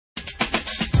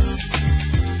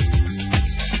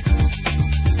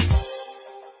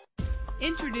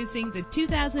Introducing the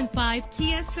 2005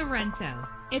 Kia Sorento.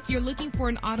 If you're looking for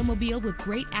an automobile with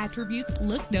great attributes,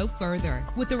 look no further.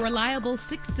 With a reliable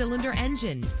 6-cylinder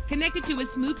engine connected to a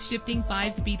smooth shifting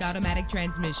 5-speed automatic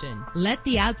transmission. Let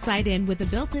the outside in with a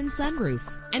built-in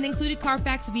sunroof. An included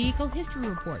Carfax Vehicle History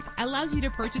Report allows you to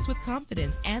purchase with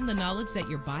confidence and the knowledge that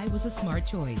your buy was a smart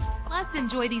choice. Plus,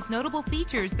 enjoy these notable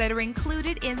features that are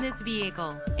included in this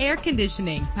vehicle: air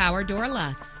conditioning, power door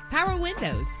locks, power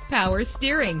windows, power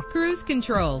steering, cruise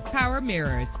control, power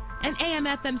mirrors, an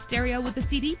AM/FM stereo with a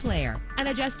CD player, an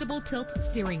adjustable tilt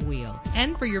steering wheel.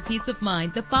 And for your peace of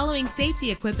mind, the following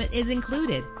safety equipment is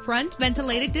included: front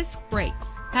ventilated disc brakes,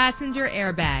 passenger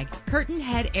airbag, curtain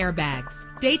head airbags,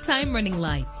 daytime running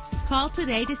lights. Call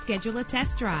today to schedule a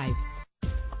test drive.